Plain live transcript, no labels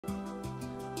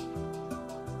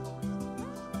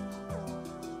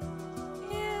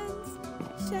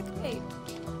checkmate.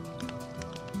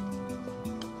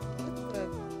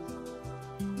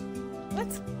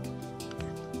 What?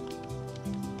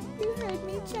 You heard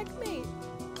me, checkmate.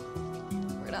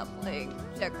 We're not playing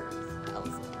checkers,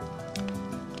 Alison.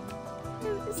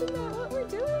 Isn't that what we're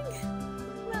doing?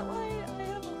 Isn't that why I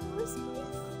have a horse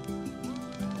piece?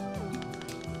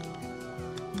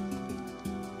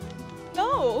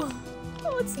 No! No,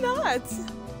 it's not!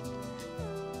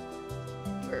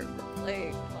 We're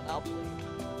playing Monopoly,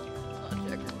 not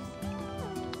checkers.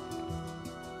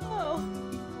 Oh.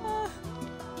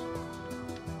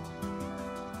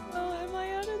 Well, am I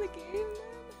out of the game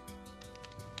then?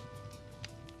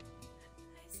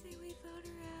 I say we vote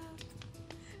her out.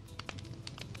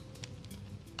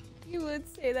 You would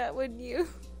say that, wouldn't you?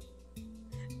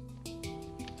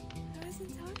 I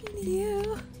wasn't talking to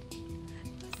you. I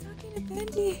was talking to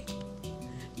Bendy.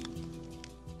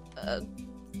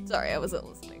 Sorry, I wasn't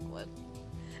listening. What?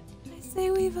 I say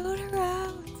we vote her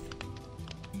out.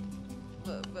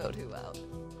 Vote who out?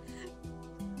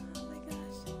 Oh my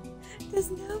gosh.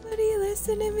 Does nobody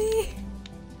listen to me?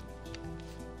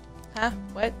 Huh?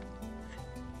 What?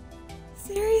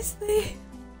 Seriously?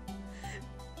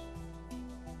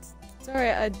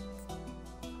 Sorry, I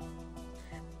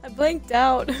blanked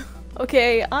out.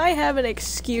 Okay, I have an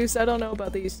excuse. I don't know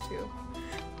about these two.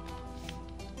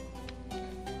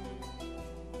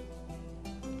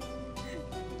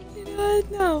 You know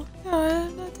what? No,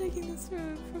 I'm not taking this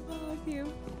from all of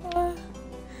you.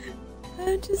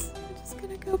 I'm just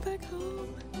gonna go back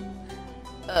home.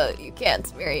 You can't,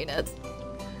 Marionette.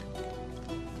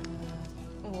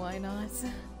 Why not?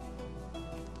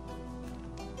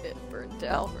 It burned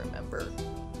out, remember?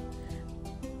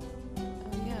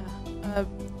 Oh yeah.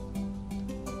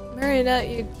 Marionette,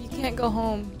 you can't go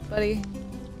home, buddy.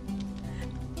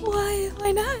 Why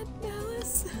not,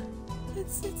 Alice?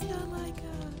 It's not like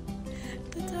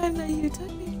the time that you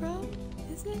took me from,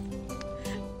 is it?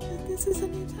 This is a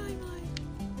new timeline.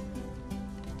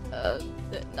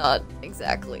 Not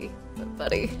exactly, but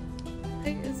buddy.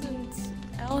 Hey, isn't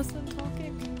Alison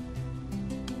talking?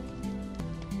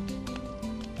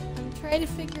 I'm trying to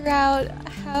figure out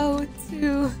how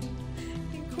to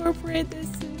incorporate this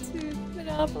into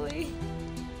Monopoly.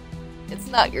 It's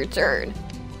not your turn.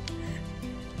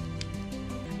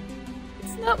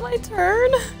 It's not my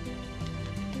turn.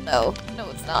 No,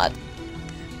 it's not.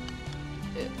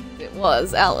 It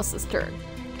was Alice's turn.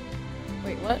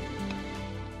 Wait, what?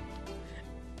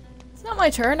 It's not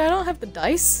my turn. I don't have the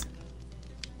dice.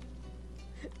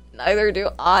 Neither do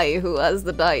I, who has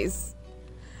the dice.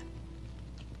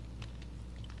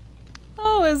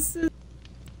 Oh, is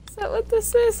that what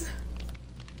this is?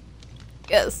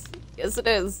 Yes it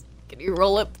is. Can you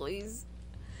roll it, please?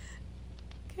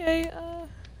 Okay,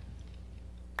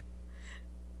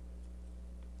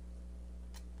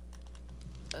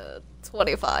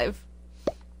 25.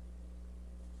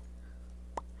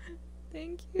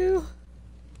 Thank you.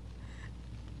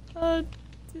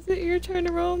 Is it your turn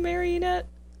to roll, Marionette?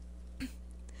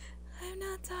 I'm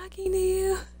not talking to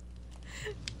you.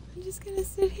 I'm just gonna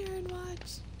sit here and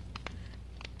watch.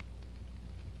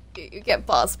 You can't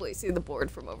possibly see the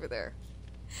board from over there.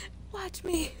 Watch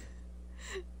me.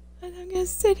 And I'm gonna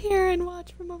sit here and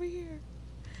watch from over here.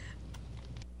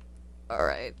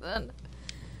 Alright, then.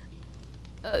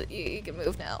 You can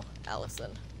move now,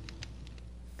 Alison.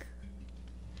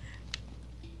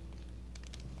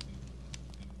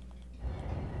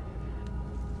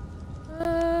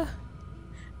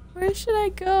 Where should I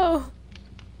go?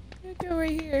 I'm gonna go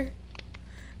right here.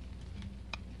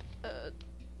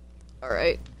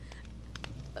 Alright.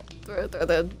 Throw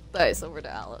the dice over to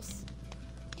Alice.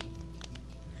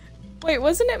 Wait,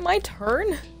 wasn't it my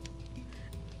turn?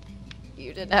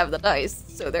 You didn't have the dice,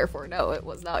 so therefore no, it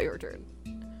was not your turn.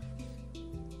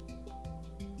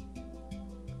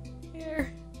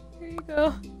 Here you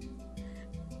go.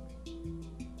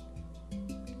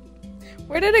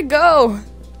 Where did it go?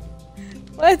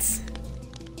 What?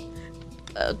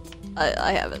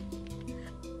 I haven't.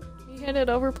 Can you hand it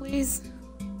over, please?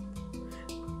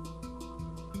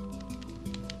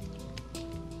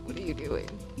 What are you doing?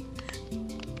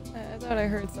 I thought I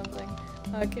heard something.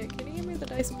 Okay, can you give me the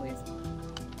dice, please?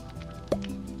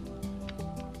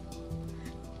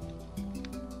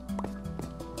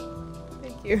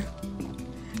 Thank you.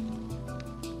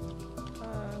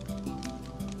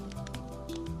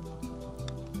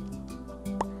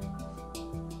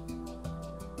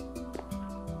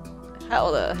 How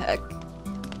the heck?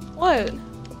 What?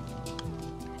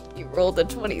 You rolled a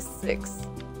 26.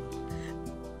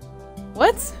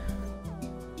 What?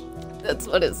 That's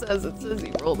what it says. It says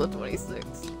you rolled a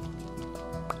 26.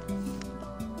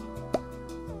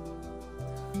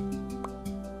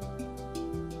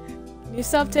 you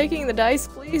stop taking the dice,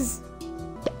 please?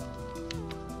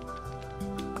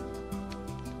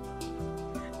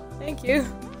 Thank you.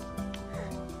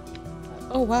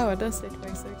 Oh wow, it does say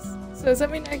 26. So does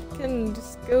that mean I can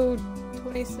just go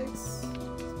 26?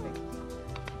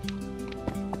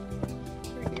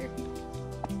 Right here.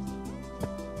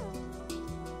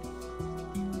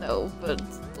 No, but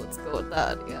let's go with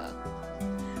that, yeah.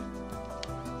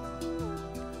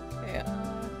 Okay,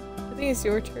 I think it's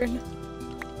your turn.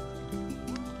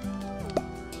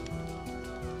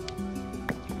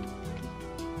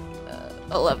 Uh,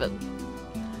 11.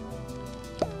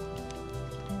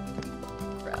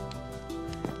 Crap.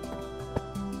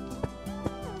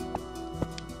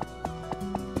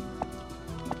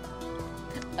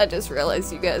 I just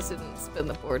realized you guys didn't spin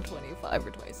the board 25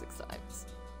 or 26 times.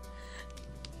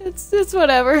 It's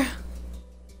whatever.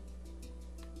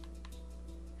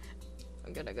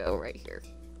 I'm gonna go right here.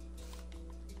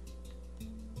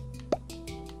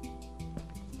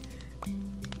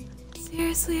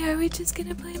 Seriously, are we just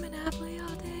gonna play Monopoly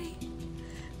all day?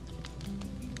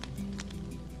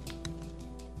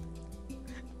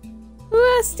 Who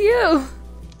asked you?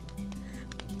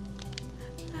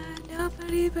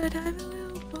 Nobody, but I'm a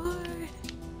little bored.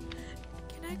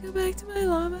 Can I go back to my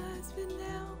llama husband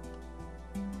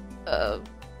now?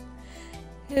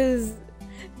 His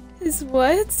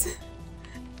what?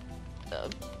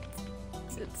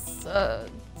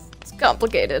 It's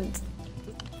complicated,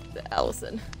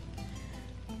 Alison.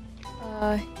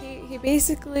 He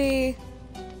basically...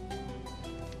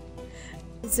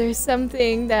 Is there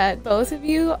something that both of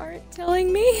you aren't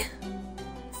telling me?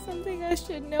 Something I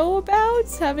should know about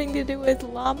having to do with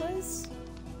llamas?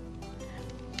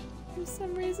 For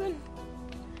some reason?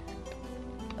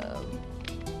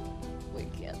 We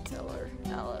can't tell her,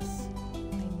 Alice. I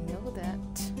know that.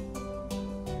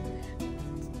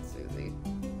 Susie.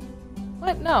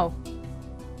 What? No.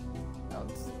 No,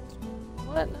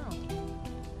 What? No.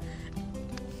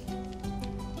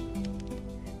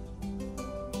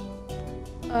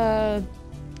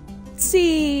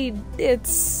 See,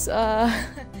 it's, you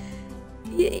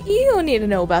don't need to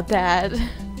know about that.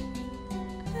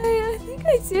 I think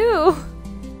I do.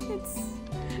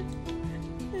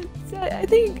 I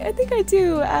think I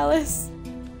do, Alice.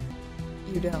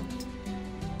 You don't.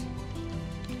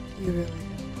 You really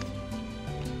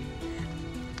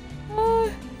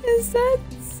don't. Is that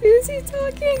Susie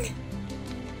talking?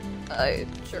 I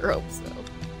sure hope so.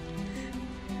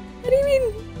 What do you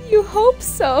mean, you hope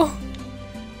so?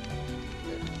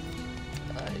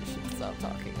 I should stop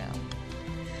talking now.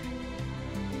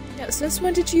 Yeah, since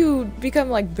when did you become,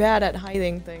 like, bad at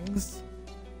hiding things?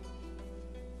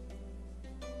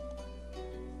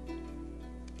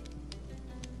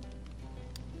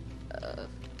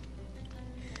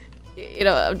 You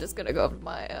know, I'm just gonna go up to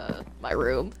my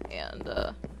room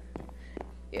and,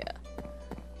 yeah.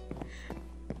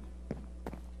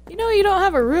 You know you don't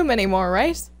have a room anymore,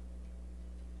 right?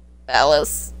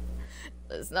 Alice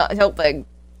is not helping.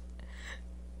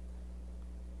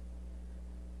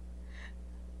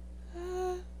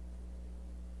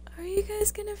 Are you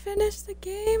guys gonna finish the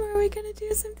game, or are we gonna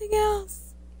do something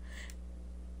else?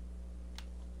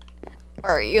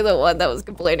 Are you the one that was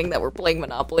complaining that we're playing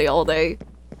Monopoly all day?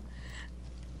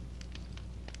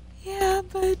 Yeah,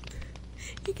 but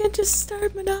you can't just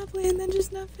start Monopoly and then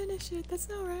just not finish it. That's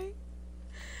not right.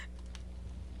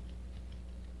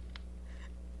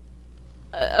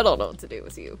 I don't know what to do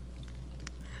with you.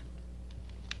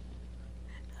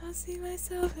 I'll see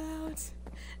myself out.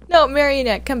 No,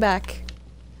 Marionette, come back.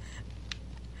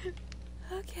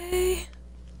 Okay.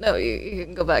 No, you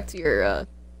can go back to your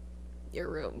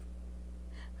room.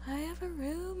 I have a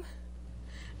room?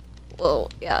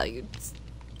 Well, yeah, you're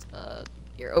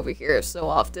over here so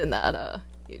often that,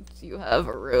 you have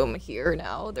a room here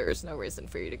now. There's no reason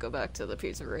for you to go back to the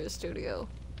pizzeria studio.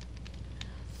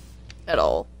 At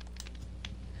all.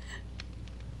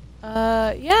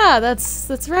 Yeah,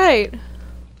 that's right.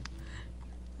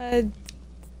 I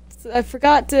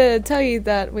forgot to tell you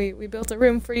that we built a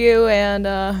room for you, and,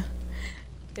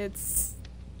 it's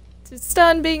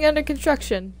done being under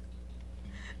construction.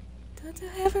 Don't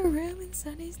I have a room in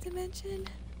Sunny's dimension?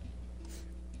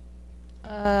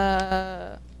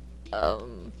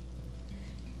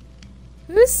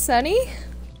 Who's Sunny?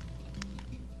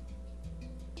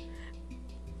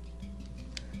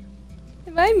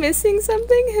 Am I missing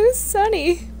something? Who's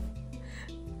Sunny?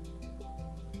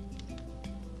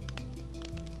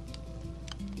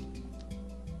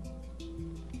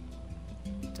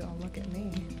 Don't look at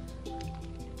me.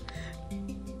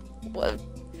 What?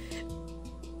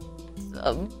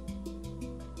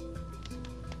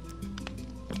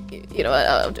 You know what?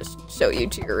 I'll just show you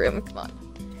to your room. Come on.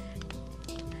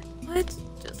 What?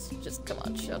 Just come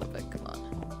on. Shut up and come on.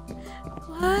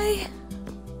 Why?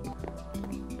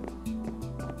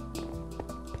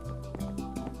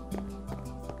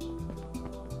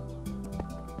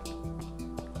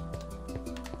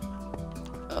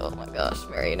 Oh my gosh,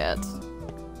 Marionette.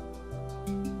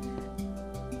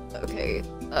 Okay,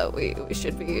 we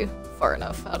should be far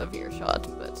enough out of earshot,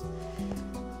 but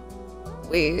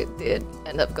we did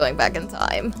end up going back in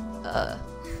time,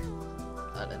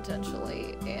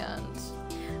 unintentionally, and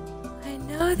I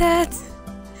know that.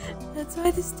 That's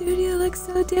why the studio looks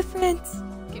so different.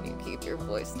 can you keep your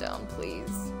voice down,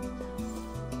 please?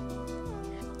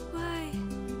 Why?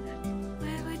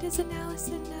 Why doesn't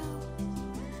Alison know?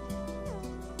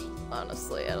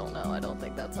 Honestly, I don't know. I don't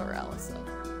think that's our Alison.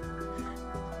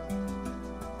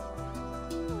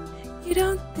 You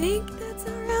don't think that's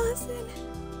our Alison?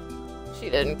 She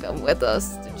didn't come with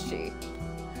us, did she?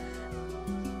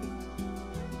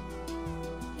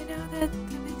 You know, that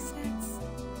makes sense.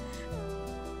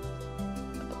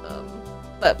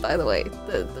 But by the way,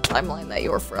 the timeline that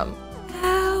you're from,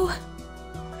 Ow!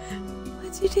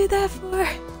 What'd you do that for?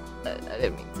 I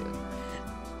didn't mean to.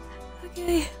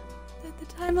 Okay, the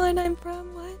timeline I'm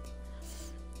from, what?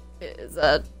 Is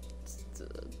that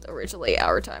originally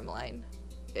our timeline?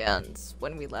 And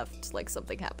when we left, like,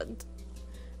 something happened.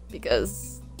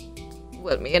 Because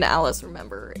what me and Alice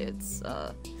remember, it's,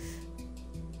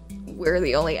 we're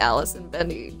the only Alice and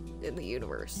Bendy in the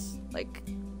universe. Like,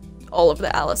 all of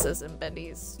the Alices and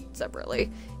Bendys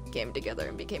separately came together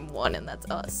and became one, and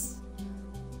that's us.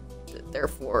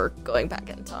 Therefore, going back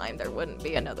in time, there wouldn't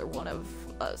be another one of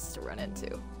us to run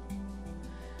into.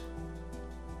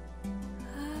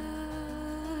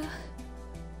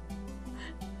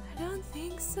 I don't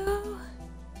think so.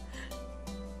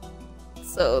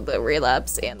 So the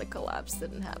relapse and the collapse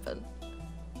didn't happen.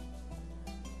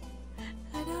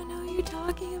 I don't know what you're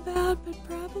talking about, but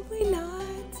probably not.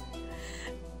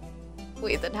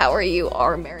 Wait, then how are you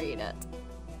our Marionette?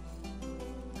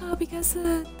 Oh, because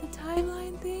the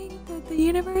timeline thing, the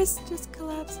universe just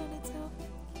collapsed on itself.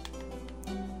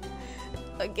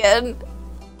 Again?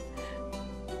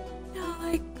 No,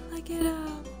 like it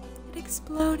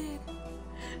exploded.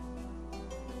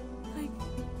 Like,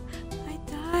 I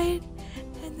died,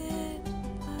 and then,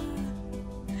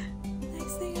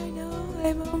 next thing I know,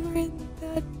 I'm over in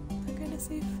that, I'm gonna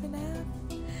say FNAF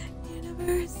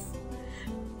universe.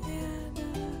 And,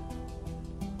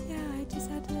 yeah, I just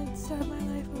had to start my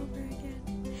life over again.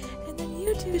 And then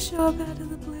you two show up out of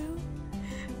the blue.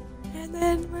 And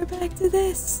then we're back to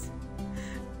this.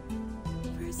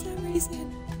 For some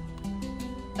reason.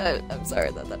 I'm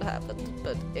sorry that happened,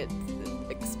 but it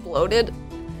exploded.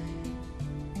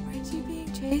 Weren't you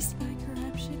being chased by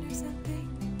corruption or something?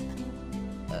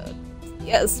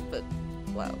 Yes, but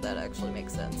wow, that actually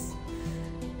makes sense.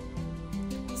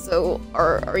 So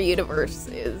our universe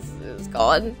is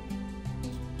gone.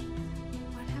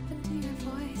 What happened to your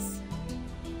voice?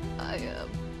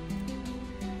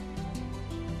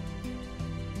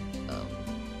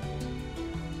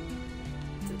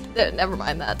 Never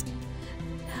mind that.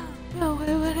 No,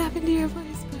 what happened to your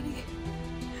voice, buddy?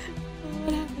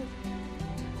 What happened?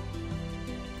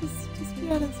 Just be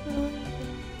honest, what happened?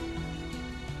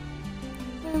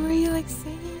 Were you like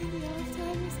singing in the off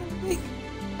time or something?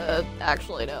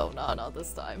 Actually no, not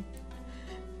this time.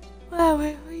 Wow,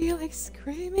 were you like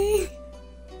screaming?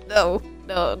 No,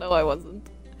 I wasn't.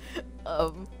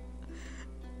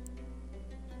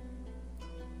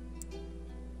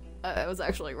 I was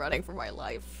actually running for my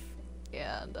life,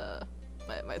 and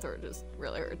my throat just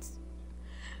really hurts.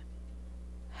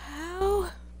 How?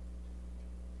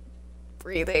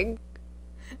 Breathing.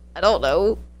 I don't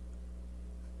know.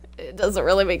 It doesn't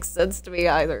really make sense to me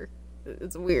either.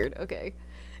 It's weird. Okay,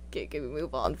 can we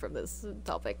move on from this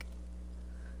topic?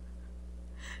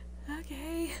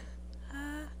 Okay.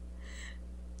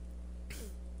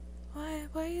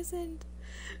 Why isn't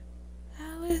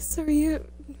Alice or you?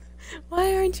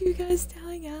 Why aren't you guys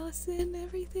telling Alison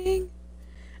everything?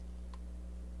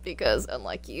 Because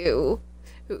unlike you,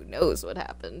 who knows what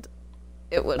happened,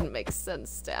 it wouldn't make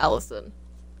sense to Alison.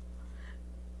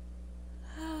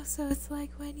 Oh, so it's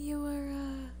like when you were,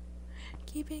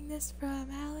 keeping this from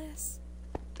Alice?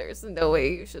 There's no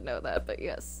way you should know that, but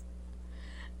yes.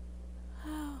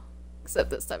 Oh. Except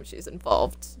this time she's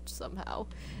involved somehow.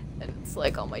 And it's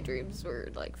like all my dreams were,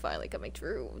 like, finally coming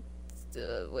true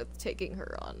with taking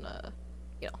her on,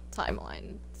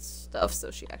 timeline stuff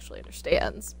so she actually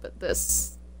understands. But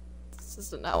this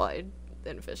isn't how I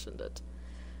envisioned it.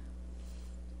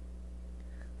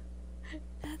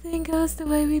 Nothing goes the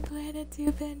way we planned it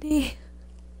to, Bendy.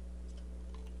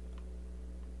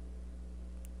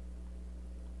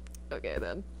 Okay,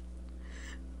 then.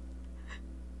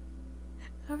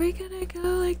 Are we gonna go,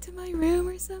 like, to my room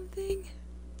or something?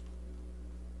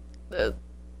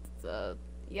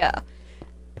 Yeah.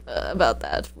 About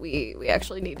that, we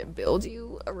actually need to build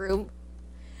you a room.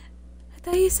 I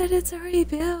thought you said it's already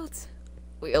built.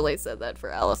 We only said that for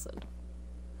Alison.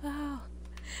 Wow.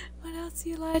 What else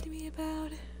you lied to me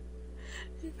about?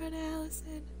 In front of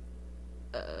Alison?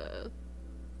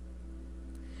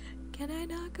 Can I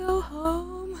not go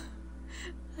home?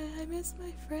 I miss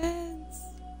my friends.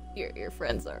 Your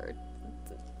friends are,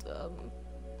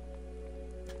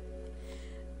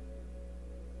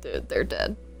 they're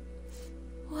dead.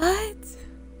 What?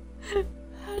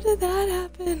 How did that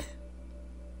happen?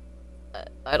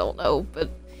 I don't know, but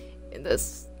in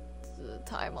this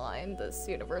timeline, this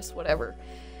universe, whatever,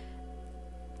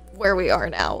 where we are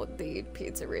now, the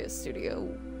pizzeria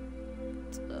studio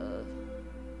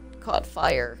caught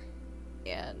fire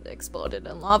and exploded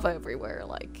in lava everywhere,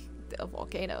 like a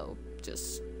volcano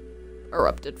just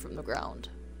erupted from the ground.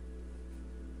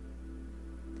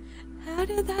 How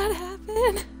did that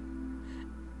happen?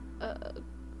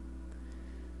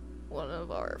 One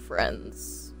of our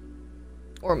friends,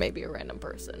 or maybe a random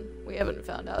person, we haven't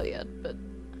found out yet, but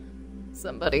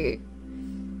somebody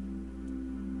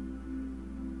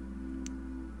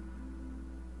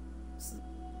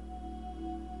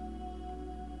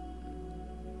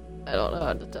I don't know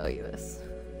how to tell you this.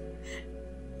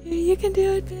 You can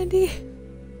do it, Bendy.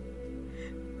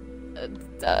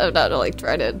 I'm not like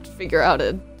trying to figure out how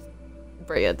to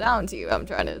bring it down to you. I'm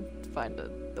trying to find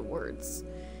the words.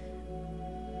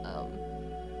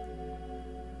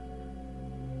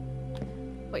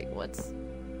 Wait, what's...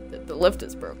 The lift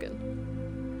is broken.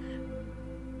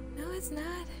 No, it's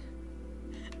not.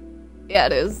 Yeah,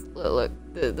 it is. Look,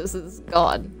 this is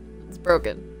gone. It's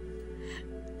broken.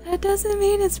 That doesn't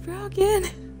mean it's broken.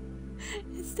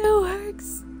 It still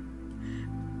works.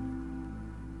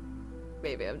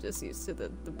 Maybe I'm just used to the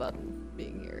button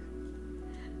being here.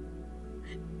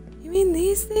 You mean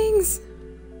these things?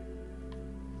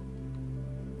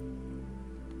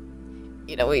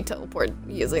 You know, we teleport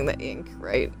using the ink,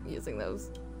 right? Using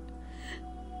those.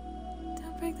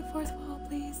 Don't break the fourth wall,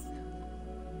 please.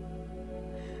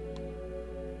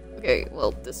 Okay,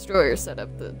 well, Destroyer set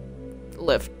up the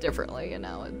lift differently, and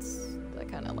now I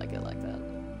kind of like it like that.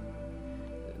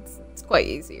 It's quite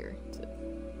easier to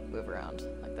move around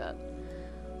like that.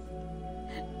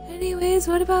 Anyways,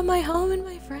 what about my home and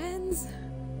my friends?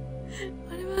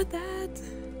 What about that?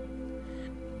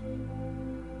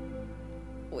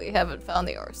 We haven't found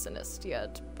the arsonist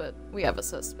yet, but we have a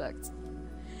suspect.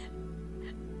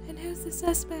 And who's the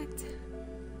suspect?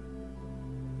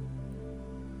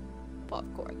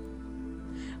 Popcorn.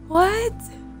 What?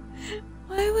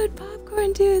 Why would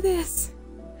Popcorn do this?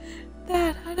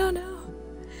 That, I don't know.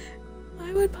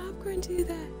 Why would Popcorn do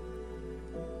that?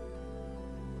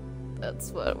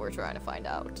 That's what we're trying to find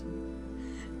out.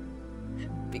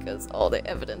 Because all the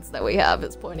evidence that we have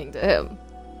is pointing to him.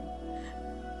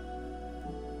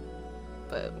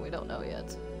 But we don't know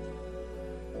yet.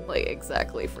 Like,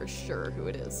 exactly for sure who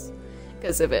it is.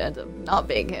 Because if it ends up not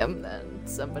being him, then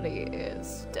somebody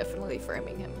is definitely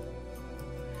framing him.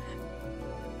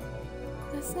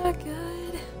 That's not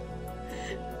good.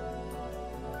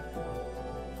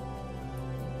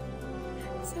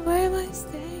 So where am I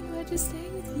staying? Am I just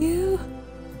staying with you?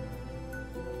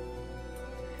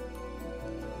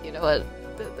 You know what?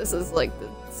 This is like the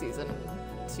season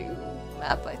 2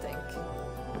 map, I think.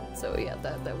 So yeah,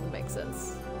 that would make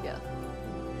sense. Yeah.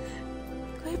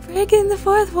 Quit breaking the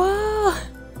fourth wall!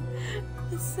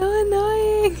 It's so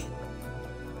annoying!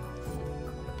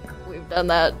 We've done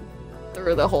that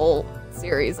through the whole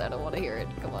series. I don't want to hear it.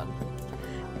 Come on.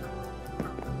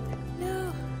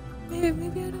 No.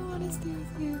 Maybe I don't want to stay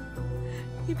with you.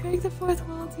 You break the fourth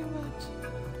wall too much.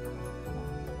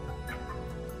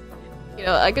 You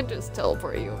know, I could just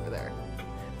teleport you over there.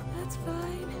 That's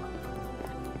fine.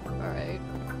 Alright.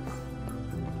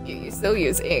 You still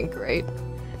use Inkk, right?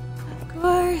 Of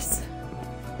course.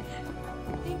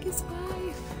 Inkk is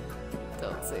life.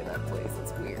 Don't say that, please.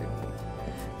 It's weird.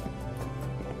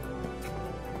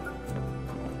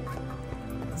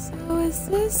 So is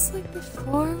this like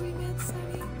before we met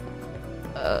Sammy?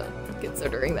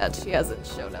 Considering that she hasn't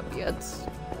shown up yet,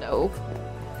 no.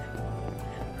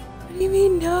 What do you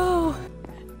mean no?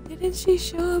 Didn't she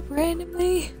show up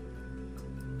randomly?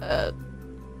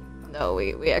 No,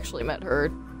 we actually met her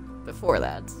before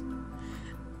that.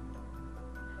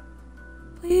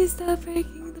 Please stop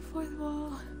breaking the fourth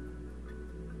wall.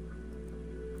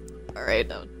 Alright,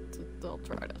 no, don't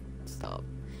try to stop.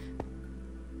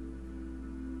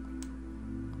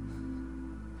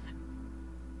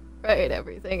 right,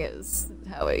 everything is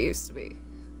how it used to be.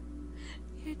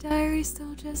 Your diary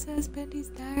still just says Bendy's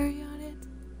diary on it?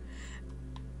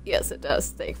 Yes, it does,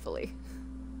 thankfully.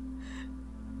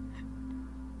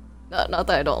 Not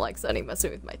that I don't like Sunny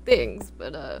messing with my things,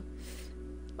 but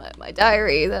my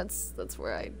diary, that's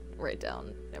where I write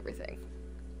down everything.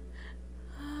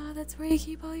 That's where you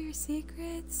keep all your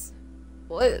secrets?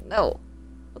 What? No.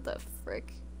 What the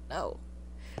frick? No.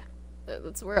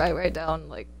 That's where I write down,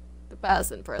 like, the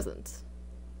past and present.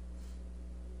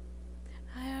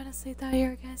 I honestly thought you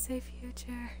were gonna say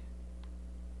future.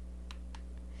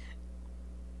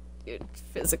 You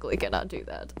physically cannot do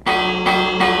that.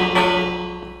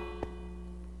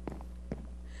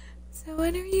 So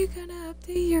when are you gonna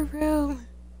update your room?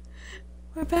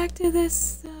 We're back to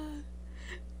this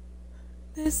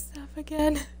stuff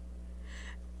again.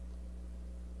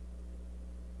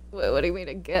 What do you mean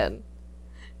again?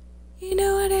 You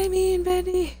know what I mean,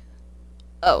 Bendy.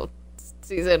 Oh,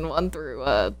 season 1 through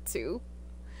 2?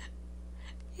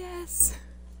 Yes.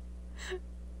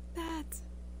 That.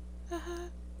 Uh-huh.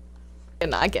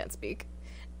 And I can't speak.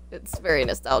 It's very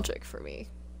nostalgic for me.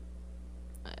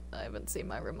 I haven't seen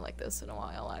my room like this in a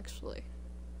while, actually.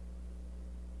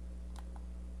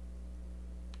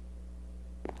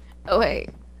 Oh, hey.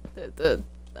 I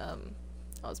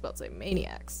was about to say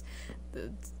maniacs.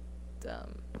 The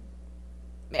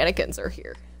mannequins are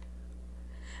here.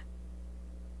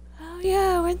 Oh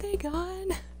yeah, weren't they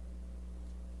gone?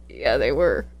 Yeah, they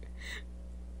were.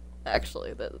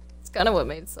 Actually, that's kind of what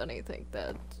made Sunny think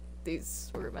that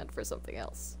these were meant for something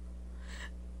else.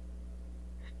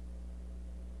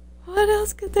 What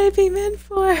else could they be meant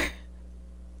for?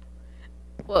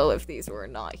 Well, if these were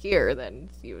not here, then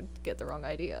you would get the wrong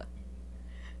idea.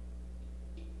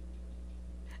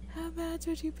 How mad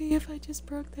would you be if I just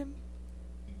broke them?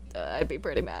 I'd be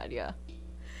pretty mad, yeah.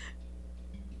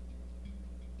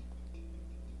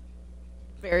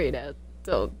 Marionette,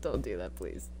 don't do that,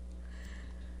 please.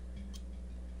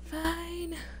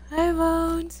 Fine, I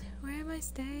won't. Where am I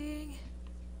staying?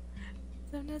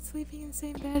 I'm not sleeping in the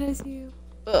same bed as you.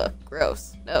 Ugh,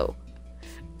 gross. No.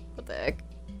 What the heck?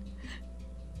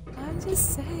 I'm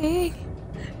just saying.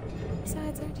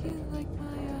 Besides, aren't you like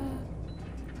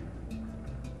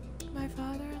my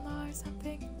father-in-law or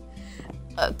something?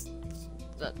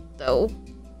 No.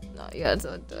 Not yet,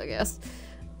 I guess.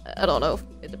 I don't know.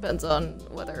 It depends on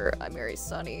whether I marry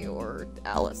Sunny or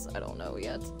Alice. I don't know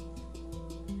yet.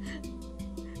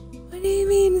 What do you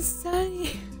mean,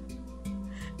 Sunny?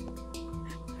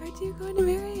 Aren't you going to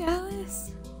marry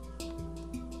Alice?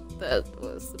 That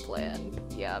was the plan,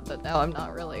 yeah, but now I'm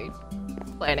not really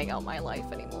planning out my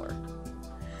life anymore.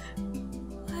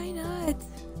 Why not?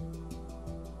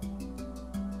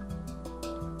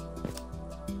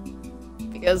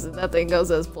 Because nothing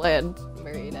goes as planned,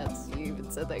 Marionette. You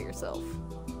even said that yourself.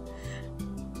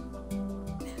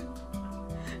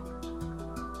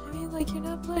 I mean, like, you're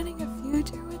not planning a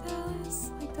future with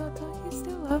Alice? Like, don't you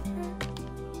still love her?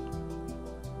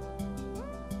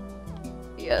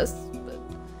 Yes, but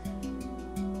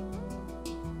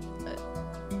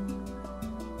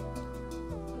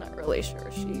I'm not really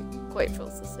sure she quite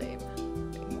feels the same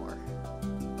anymore.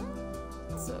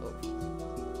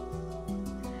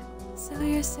 So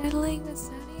you're settling with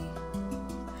Sunny?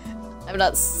 I'm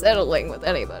not settling with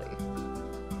anybody.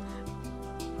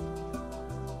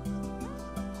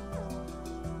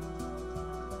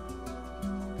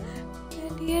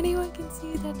 Bendy, anyone can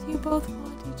see that you both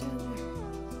want each other.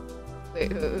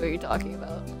 Wait, who are you talking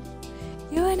about?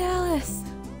 You and Alice.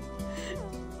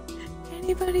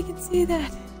 Anybody can see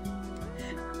that.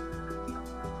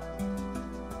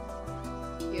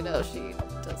 You know she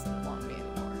doesn't want me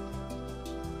anymore.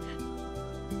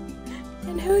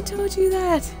 And who told you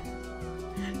that?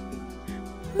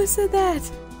 Who said that?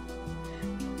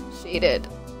 She did.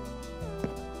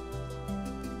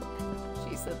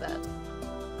 She said that.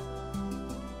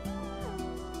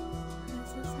 I'm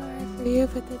so sorry for you,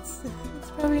 but that's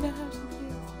probably not how she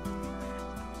feels.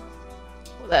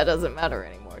 Well, that doesn't matter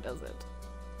anymore, does it?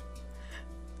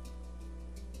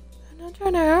 I'm not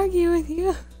trying to argue with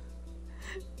you.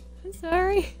 I'm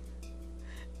sorry.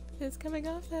 It's coming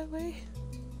off that way.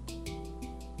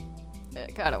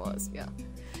 It kind of was, yeah.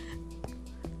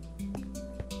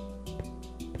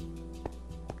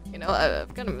 You know,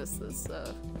 I've kind of missed this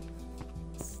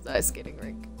ice skating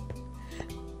rink.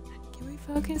 Can we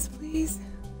focus, please?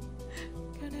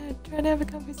 Gonna try to have a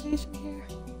conversation here.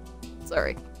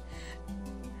 Sorry.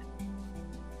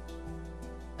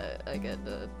 I get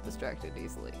distracted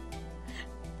easily.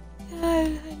 Yeah,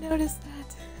 I noticed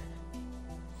that.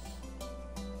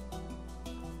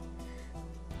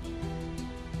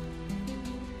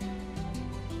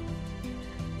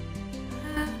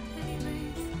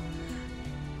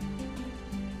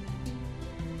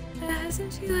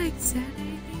 Hasn't she, like, said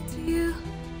anything to you?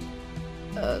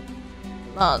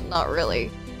 Not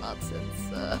really. Not since,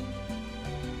 you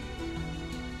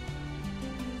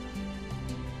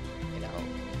know,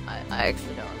 I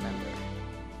actually don't remember.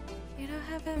 You don't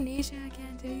have amnesia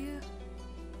again, do you?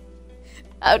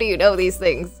 How do you know these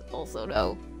things? Also,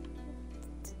 no.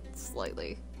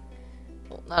 Slightly.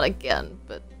 Well, not again,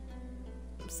 but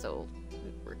I'm still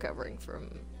recovering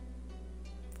from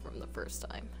the first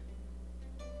time.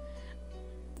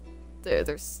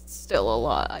 There's still a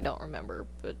lot I don't remember,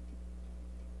 but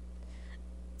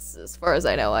as far as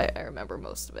I know, I remember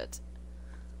most of it.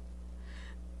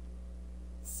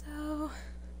 So,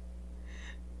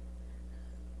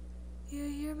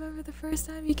 you remember the first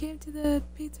time you came to the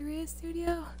pizzeria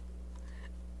studio?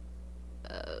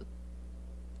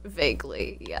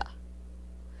 Vaguely, yeah.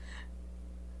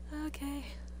 Okay.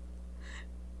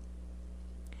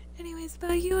 Anyways,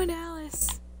 about you and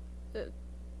Alice.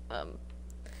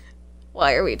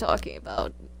 Why are we talking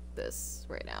about this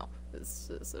right now? This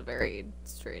is a very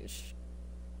strange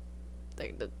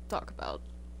thing to talk about.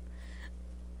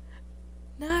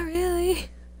 Not really.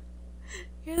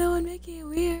 You're the one making it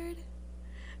weird.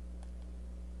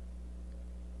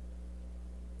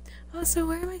 Oh, so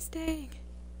where am I staying?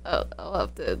 Oh, I'll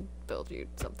have to build you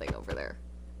something over there.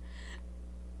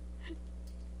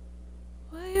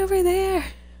 Why over there?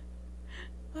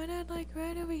 Why not, like,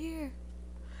 right over here?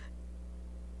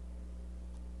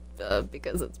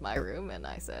 Because it's my room, and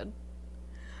I said.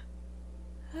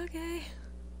 Okay.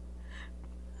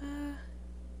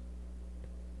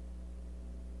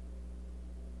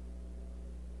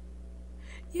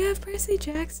 You have Percy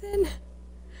Jackson?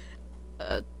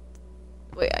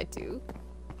 Wait, I do?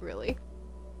 Really?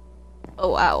 Oh,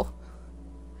 wow.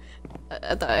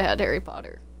 I thought I had Harry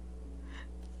Potter.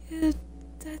 Yeah,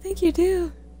 I think you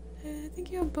do. I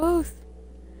think you have both.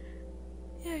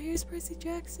 Yeah, here's Percy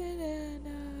Jackson and,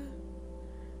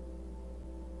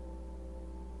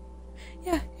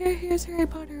 yeah, here's Harry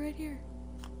Potter right here.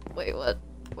 Wait, what?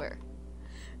 Where?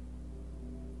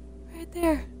 Right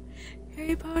there.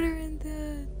 Harry Potter and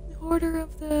the Order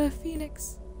of the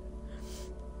Phoenix.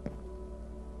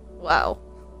 Wow.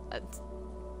 That's...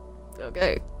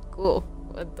 Okay, cool.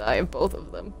 I have both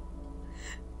of them.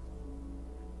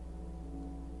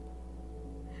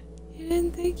 You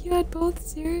didn't think you had both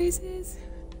series?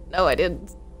 No, I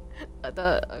didn't. I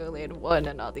thought I only had one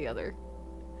and not the other.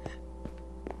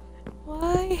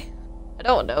 Why? I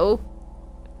don't know.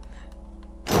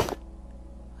 What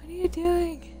are you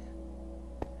doing?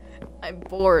 I'm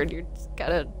bored. You're just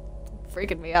kinda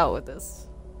freaking me out with this.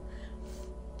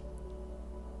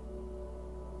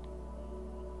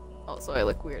 Also, I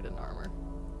look weird in armor.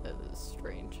 That is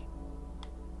strange.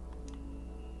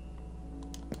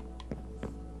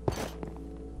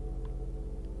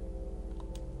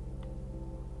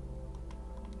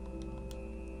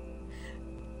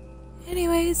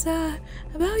 Anyways,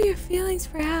 about your feelings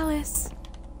for Alice.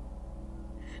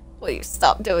 Will you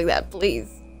stop doing that, please?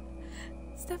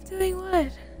 Stop doing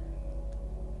what?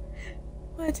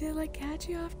 What, did it, like, catch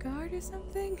you off guard or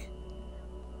something?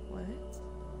 What?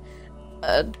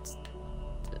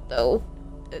 No.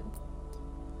 It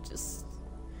just...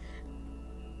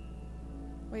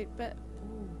 Wait, but...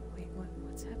 Ooh, wait,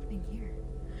 what's happening here?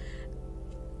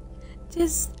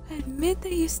 Just admit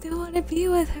that you still want to be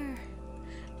with her.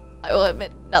 I will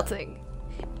admit nothing.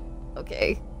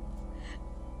 Okay.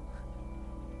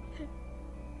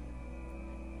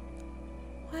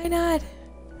 Why not?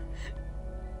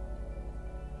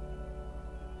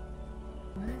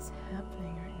 What is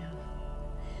happening right now?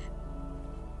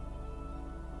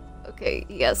 Okay,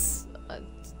 yes.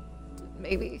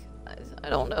 Maybe. I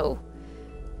don't know.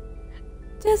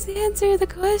 Just answer the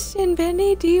question,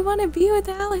 Bendy. Do you want to be with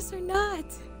Alice or not?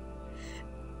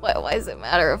 Why does it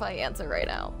matter if I answer right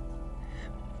now?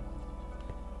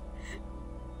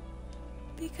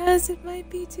 Because it might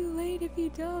be too late if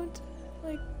you don't.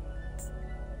 Like,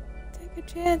 take a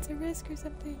chance, a risk or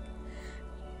something.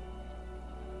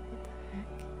 What the heck?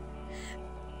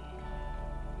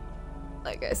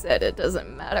 Like I said, it doesn't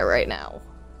matter right now.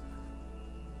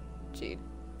 She,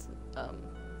 I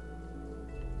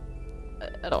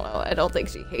don't know. I don't think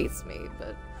she hates me,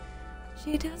 but...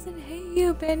 She doesn't hate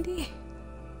you, Bendy.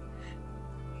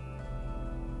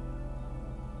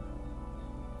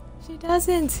 She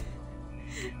doesn't.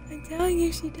 I'm telling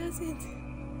you, she doesn't.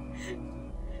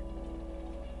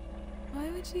 Why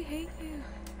would she hate you?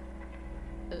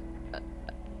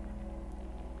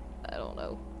 I don't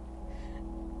know.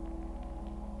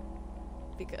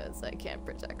 Because I can't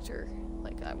protect her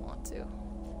like I want to.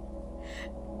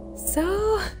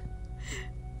 So?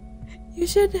 You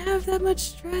shouldn't have that much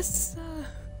stress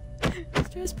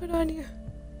stress put on you.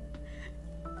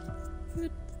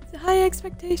 The high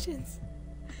expectations.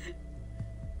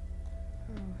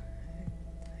 Oh,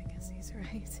 I guess he's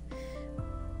right.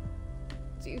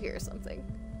 Do you hear something?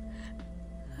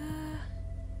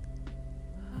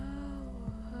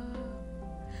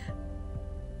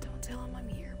 Don't tell him I'm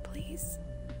here, please.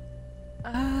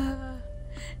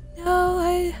 No,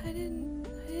 I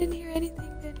didn't hear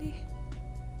anything, Bendy.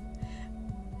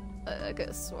 I could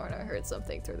have sworn I heard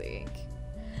something through the Inkk.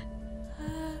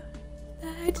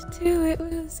 I did too. It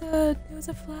was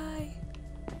a fly.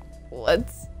 What?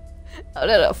 How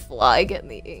did a fly get in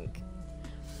the Inkk?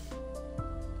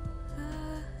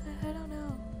 I don't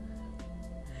know.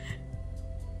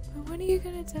 But when are you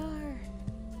gonna tell her?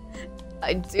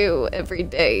 I do every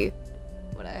day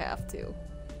when I have to.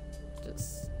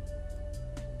 Just.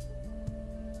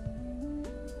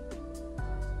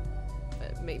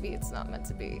 But maybe it's not meant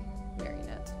to be,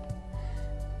 Marionette.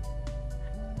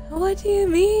 What do you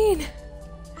mean?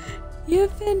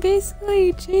 You've been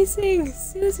basically chasing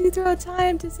Susie throughout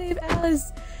time to save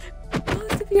Alice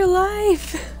most of your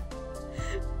life.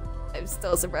 I'm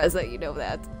still surprised that you know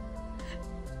that.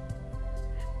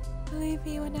 Believe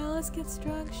me, when Alice gets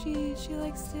drunk, she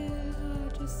likes to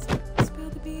just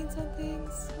spill the beans on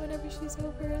things whenever she's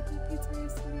over at the pizzeria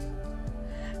studio.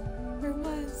 Or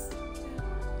was. Yeah,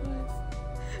 was.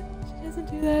 She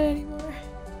doesn't do that anymore.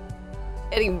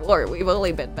 Anymore? We've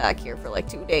only been back here for like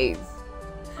 2 days.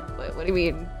 What do you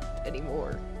mean,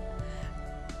 anymore?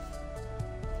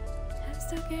 I'm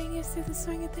still getting used to the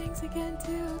swing of things again,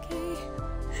 too, okay?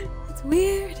 It's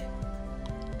weird.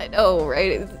 I know,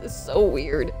 right? It's so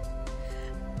weird.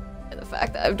 And the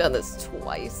fact that I've done this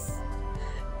twice.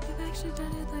 You've actually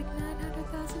done it like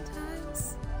 900,000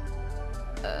 times.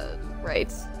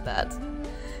 Right, that.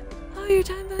 Oh, you're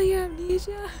talking about your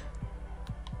amnesia?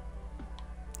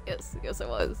 Yes I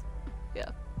was.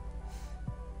 Yeah.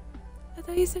 I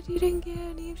thought you said you didn't get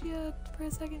amnesia for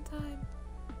a second time.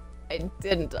 I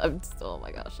didn't. I'm still, oh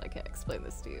my gosh, I can't explain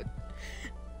this to you.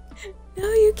 No,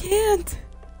 you can't.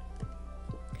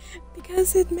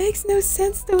 Because it makes no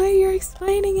sense the way you're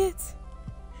explaining it.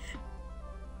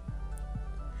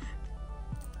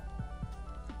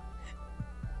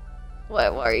 Why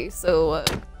are you so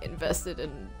invested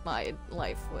in my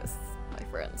life with my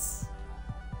friends?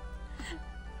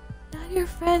 Not your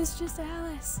friends, just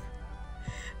Alice.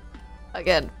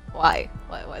 Again, why?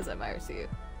 Why does that matter to you?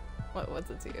 What's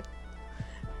it to you?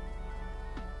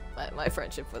 My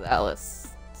friendship with Alice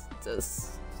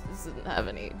doesn't have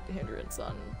any hindrance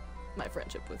on my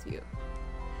friendship with you.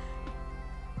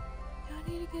 You don't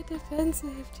need to get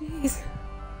defensive, jeez.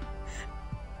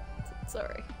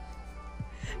 Sorry.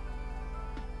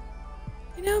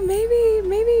 You know,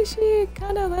 maybe she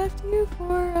kind of left you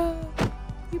for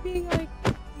you being like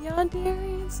yandere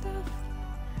and stuff.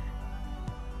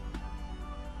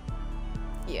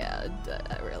 Yeah,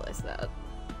 I realize that.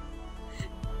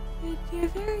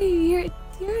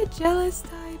 You're a jealous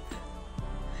type.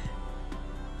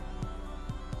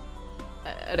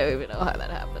 I don't even know how that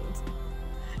happened.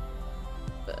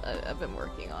 But I've been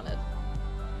working on it.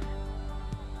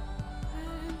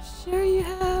 I'm sure you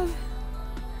have.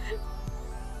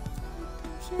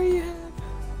 I'm sure you have.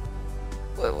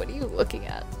 What are you looking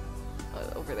at?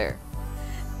 Over there.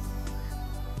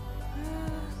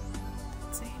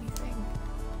 Don't say anything.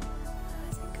 I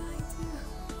wasn't going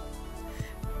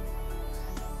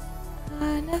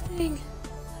to. Nothing.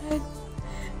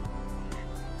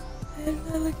 I'm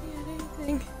not looking at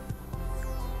anything.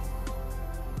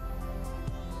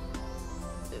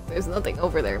 There's nothing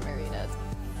over there, Marionette.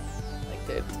 Like,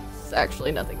 there's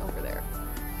actually nothing over there.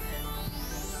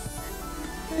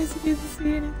 I didn't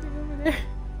see anything over there.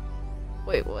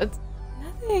 Wait, what?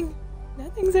 Nothing.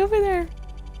 Nothing's over there.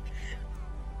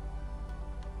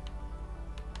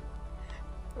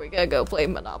 We gotta go play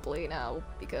Monopoly now,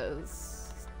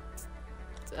 because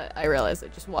I realized I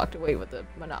just walked away with the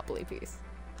Monopoly piece.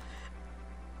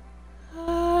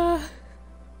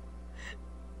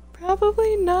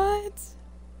 Probably not.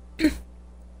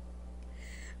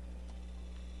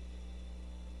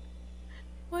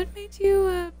 What made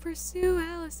you pursue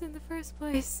Alice in the first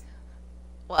place?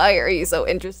 Why are you so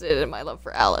interested in my love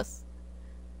for Alice?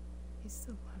 He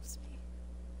still loves me.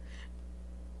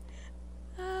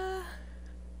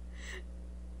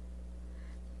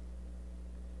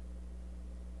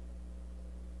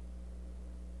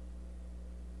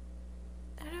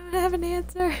 I don't have an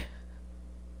answer.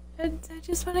 I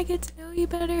just want to get to know you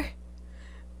better.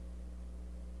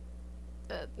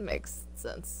 That makes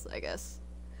sense, I guess.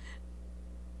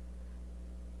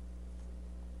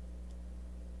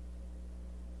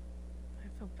 I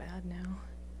feel bad now.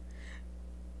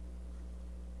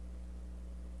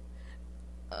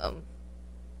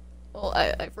 Well,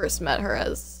 I first met her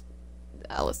as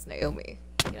Alice Naomi,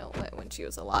 you know, when she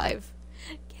was alive.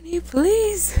 Can you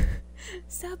please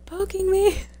stop poking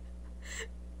me?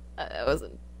 I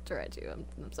wasn't trying to. I'm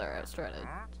sorry. I was trying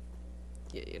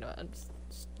to. You know, I'm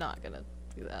just not gonna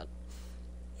do that.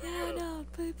 Yeah, no,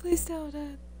 please don't.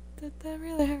 That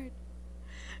really hurt.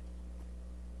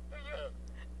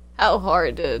 How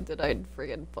hard did I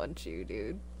friggin' punch you,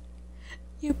 dude?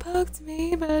 You poked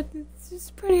me, but it's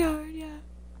just pretty hard, yeah.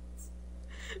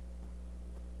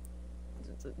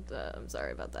 I'm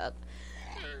sorry about that.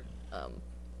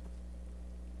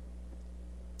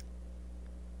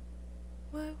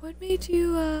 What made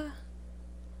you,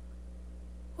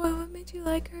 what made you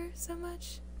like her so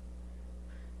much?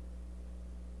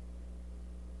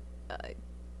 I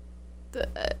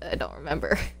don't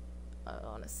remember,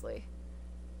 honestly.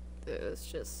 It was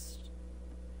just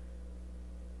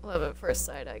love at first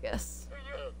sight, I guess.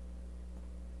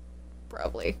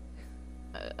 Probably.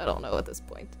 I don't know at this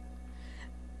point.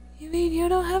 You mean you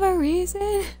don't have a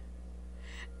reason?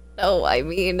 No, I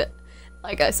mean,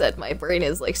 like I said, my brain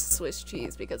is like Swiss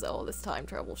cheese because of all this time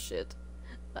travel shit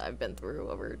that I've been through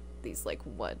over these, like,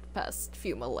 past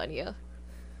few millennia.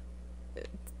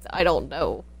 I don't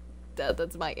know.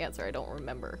 That's my answer. I don't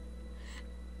remember.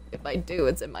 If I do,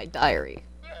 it's in my diary.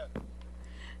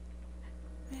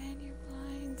 Man, you're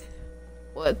blind.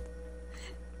 What?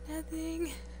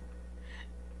 Nothing.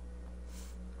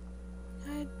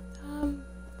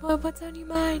 What's on your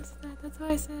mind? That's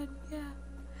what I said, yeah.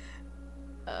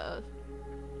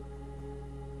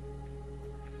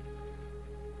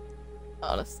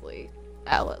 Honestly,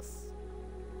 Alice.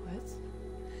 What?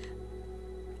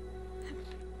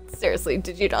 Seriously,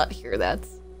 did you not hear that?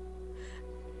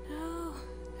 No,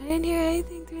 I didn't hear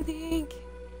anything through the ink.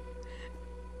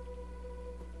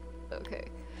 Okay.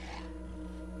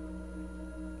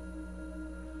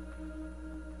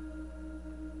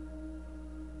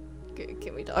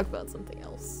 Can we talk about something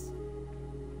else?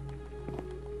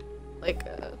 Like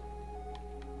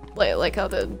how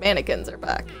the mannequins are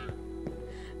back.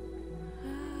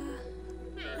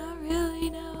 Not really,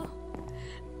 no.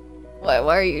 Why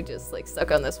are you just, like,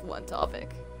 stuck on this one topic?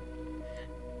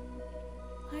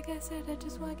 Like I said, I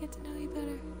just want to get to know you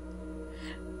better.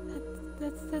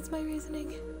 That's my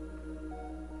reasoning.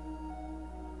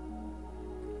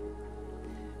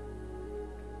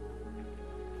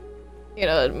 You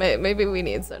know, maybe we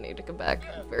need Sunny to come back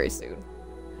very soon.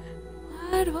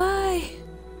 What? Why?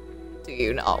 Do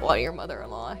you not want your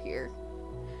mother-in-law here?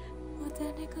 Well,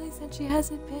 technically, since she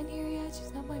hasn't been here yet,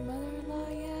 she's not my mother-in-law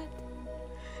yet.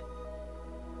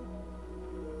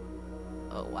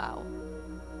 Oh, wow.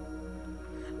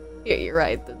 Yeah, you're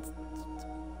right.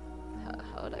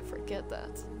 How did I forget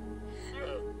that?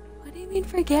 What do you mean,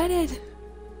 forget it?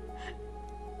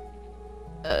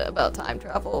 About time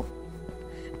travel.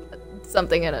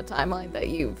 Something in a timeline that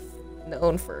you've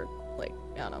known for, like,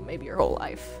 I don't know, maybe your whole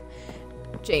life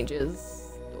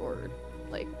changes, or,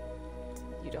 like,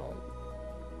 you don't.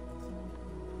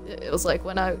 It was like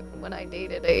when I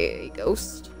dated a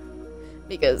ghost,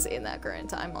 because in that current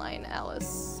timeline,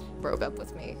 Alice broke up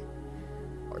with me,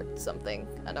 or something.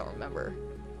 I don't remember,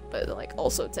 but, like,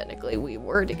 also technically we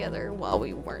were together while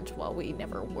we weren't, while we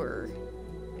never were.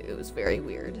 It was very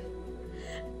weird.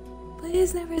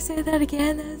 Please never say that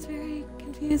again. That's very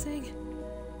confusing.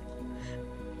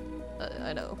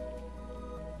 I know.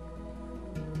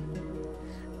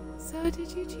 So,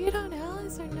 did you cheat on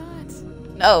Alice or not?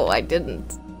 No, I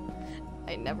didn't.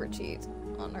 I never cheat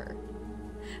on her.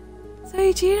 So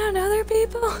you cheat on other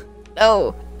people?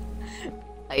 No!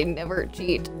 I never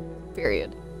cheat.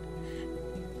 Period.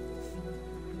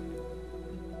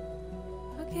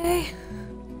 Okay.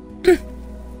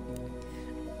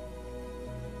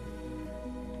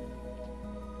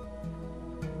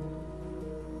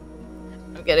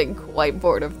 I'm getting quite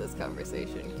bored of this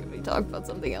conversation. Can we talk about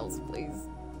something else, please?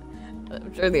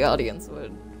 I'm sure the audience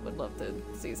would love to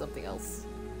see something else.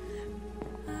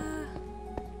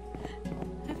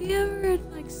 Have you ever,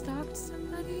 like, stalked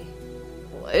somebody?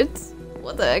 What?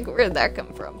 What the heck? Where did that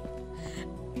come from?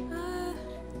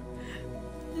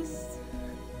 This...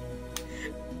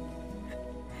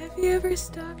 Have you ever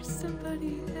stalked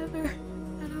somebody, ever?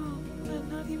 At all?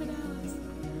 Not even Alice?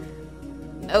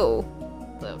 No.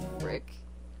 The frick?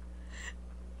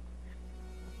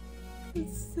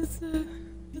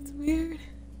 It's weird.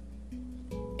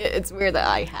 It's weird that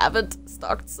I haven't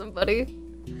stalked somebody.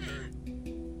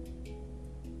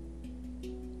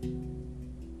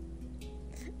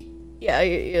 Yeah,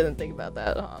 you didn't think about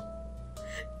that, huh?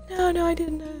 No, I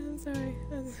didn't. I'm sorry.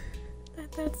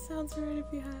 That sounds weird if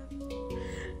you have.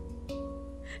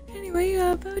 Anyway,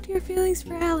 about your feelings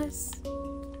for Alice.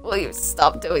 Will you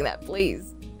stop doing that,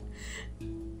 please?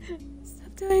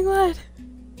 Stop doing what?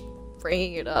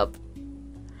 Bringing it up.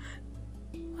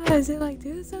 What, is it like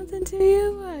doing something to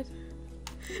you? What?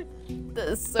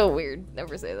 That's so weird.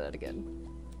 Never say that again.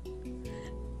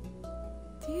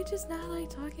 Do you just not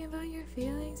like talking about your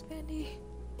feelings, Bendy?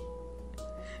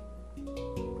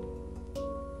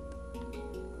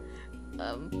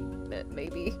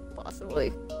 Maybe.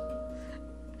 Possibly.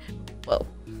 Whoa.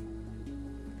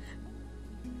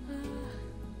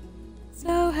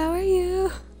 So, how are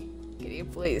you? Can you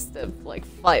please step like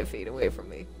 5 feet away from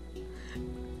me?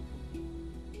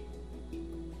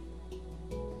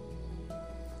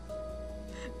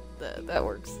 That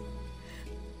works.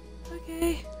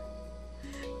 Okay.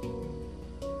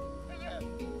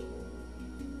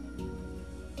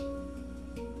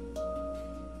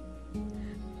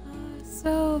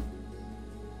 So...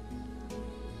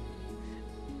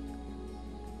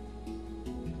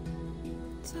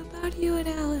 So about you and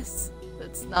Alice.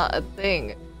 That's not a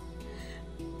thing.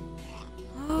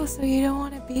 Oh, so you don't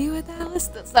want to be with Alice?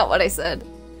 That's not what I said.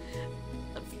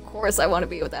 Of course I want to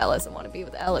be with Alice. I want to be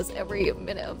with Alice every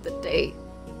minute of the day.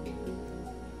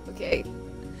 Okay?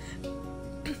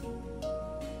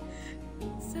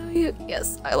 So you...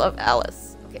 Yes, I love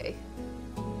Alice. Okay?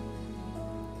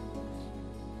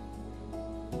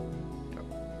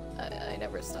 I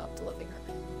never stopped loving her.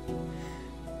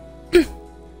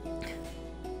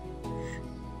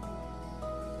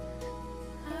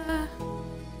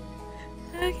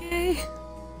 Okay.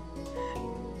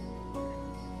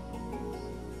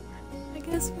 I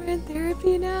guess we're in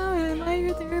therapy now. Am I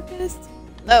your therapist?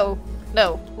 No,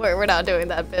 we're not doing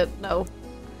that bit. No.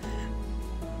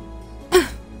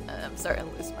 I'm starting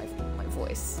to lose my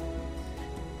voice.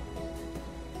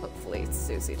 Hopefully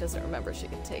Susie doesn't remember she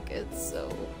can take it,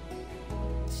 so...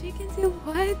 She can do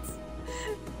what?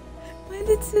 When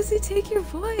did Susie take your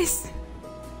voice?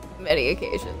 Many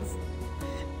occasions.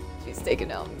 She's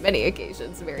taken out many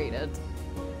occasions, Marionette.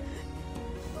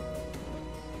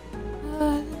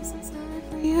 I'm so sorry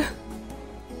for you.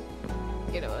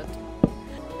 You know what?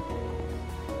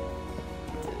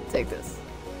 Take this.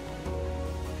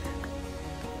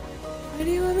 Why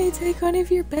do you want me to take one of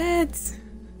your beds?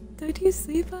 Don't you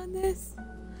sleep on this?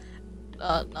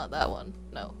 Not that one,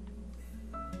 no.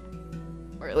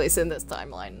 Or at least in this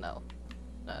timeline, no.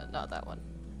 Not that one.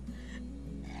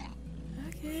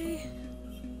 Okay.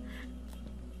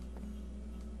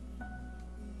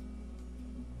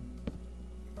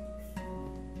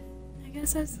 I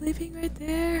guess I'm sleeping right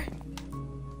there.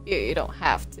 You don't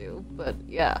have to, but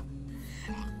yeah.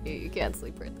 You can't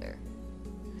sleep right there.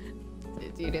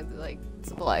 Do you need, like,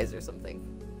 supplies or something?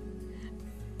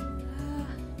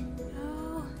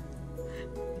 No.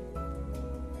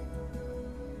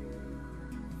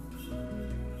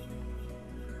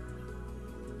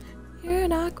 You're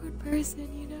an awkward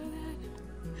person, you know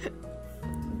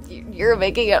that? You're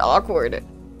making it awkward.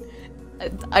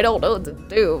 I don't know what to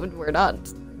do, and we're not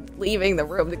leaving the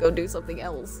room to go do something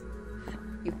else.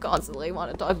 You constantly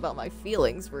want to talk about my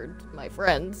feelings for my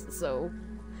friends, so...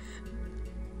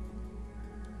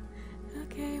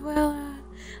 Okay, well,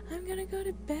 I'm gonna go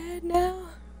to bed now.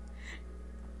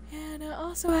 And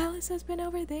also Alice has been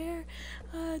over there,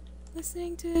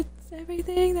 listening to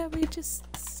everything that we just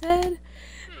said.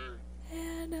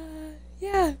 And,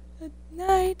 yeah, good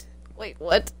night. Wait,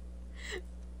 what?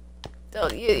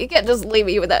 Don't, you can't just leave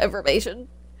me with that information.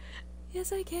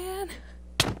 Yes, I can.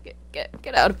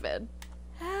 Get out of bed.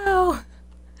 Ow!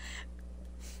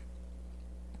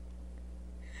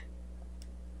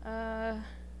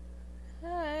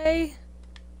 Hi.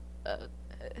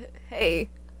 Hey.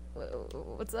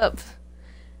 What's up?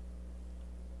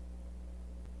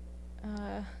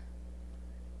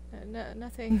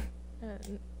 Nothing.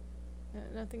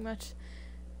 Nothing much.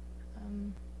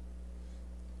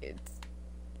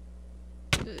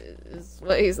 Is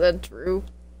what he said true?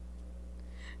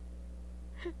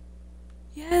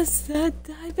 Yes,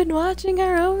 I've been watching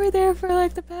her over there for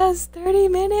like the past 30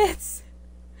 minutes.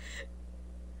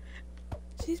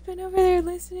 She's been over there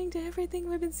listening to everything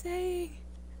we've been saying.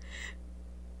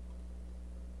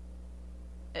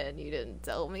 And you didn't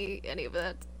tell me any of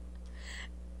that?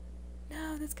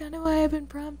 No, that's kind of why I've been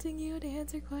prompting you to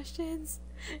answer questions.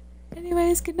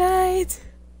 Anyways, good night.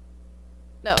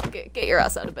 No, get your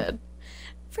ass out of bed.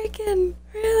 Freaking,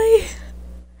 really?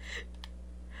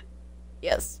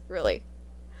 Yes, really.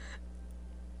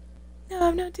 No,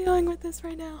 I'm not dealing with this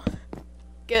right now.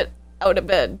 Get out of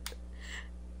bed.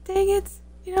 Dang it.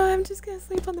 You know, I'm just gonna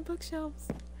sleep on the bookshelves.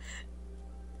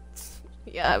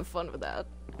 Yeah, have fun with that.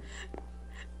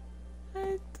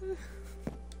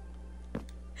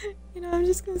 You know, I'm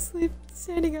just gonna sleep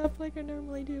standing up like I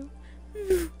normally do.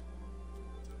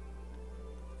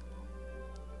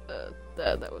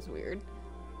 That was weird.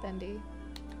 Bendy.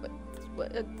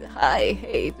 What? Hi,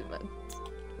 hey,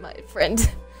 my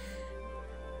friend.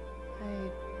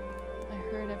 I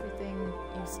heard everything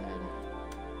you said.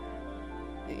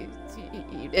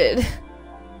 You did.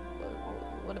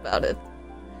 What about it?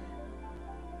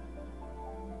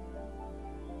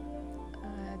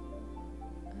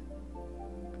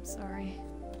 I'm sorry.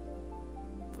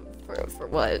 For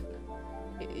what?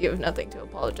 You have nothing to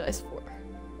apologize for.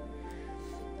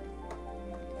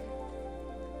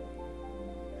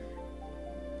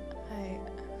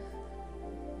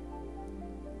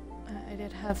 I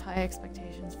did have high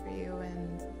expectations for you,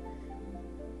 and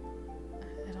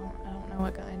I don't know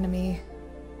what got into me.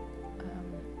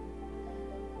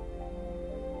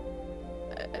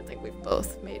 I think we've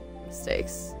both made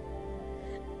mistakes.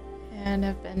 And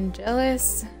I've been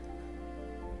jealous.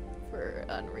 For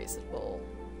unreasonable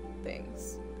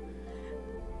things.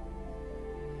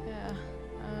 Yeah,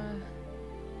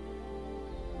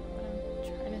 what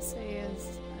I'm trying to say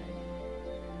is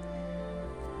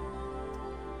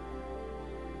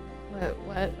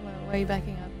What are you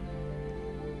backing up?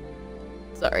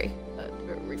 Sorry,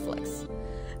 reflex.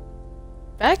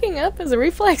 Backing up is a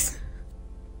reflex?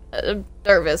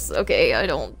 Nervous, okay, I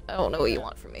don't know what you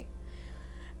want from me.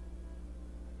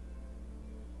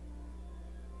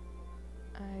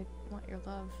 I want your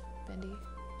love, Bendy.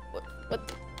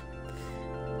 What?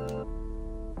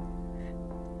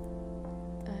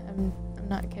 I'm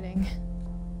not kidding.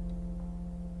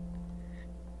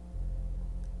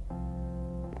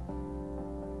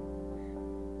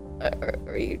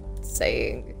 Are you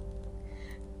saying...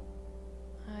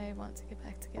 I want to get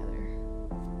back together.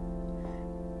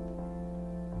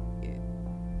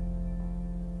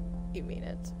 You mean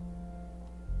it?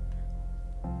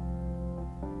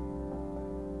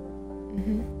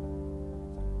 Mm-hmm.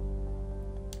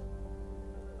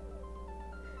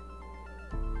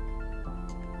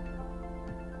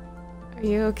 Are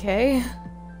you okay?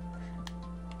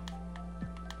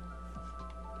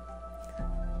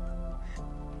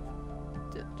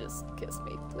 Just kiss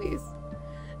me, please.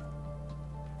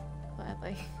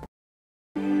 Gladly.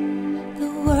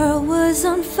 The world was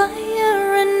on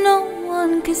fire and no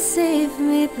one could save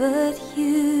me but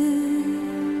you.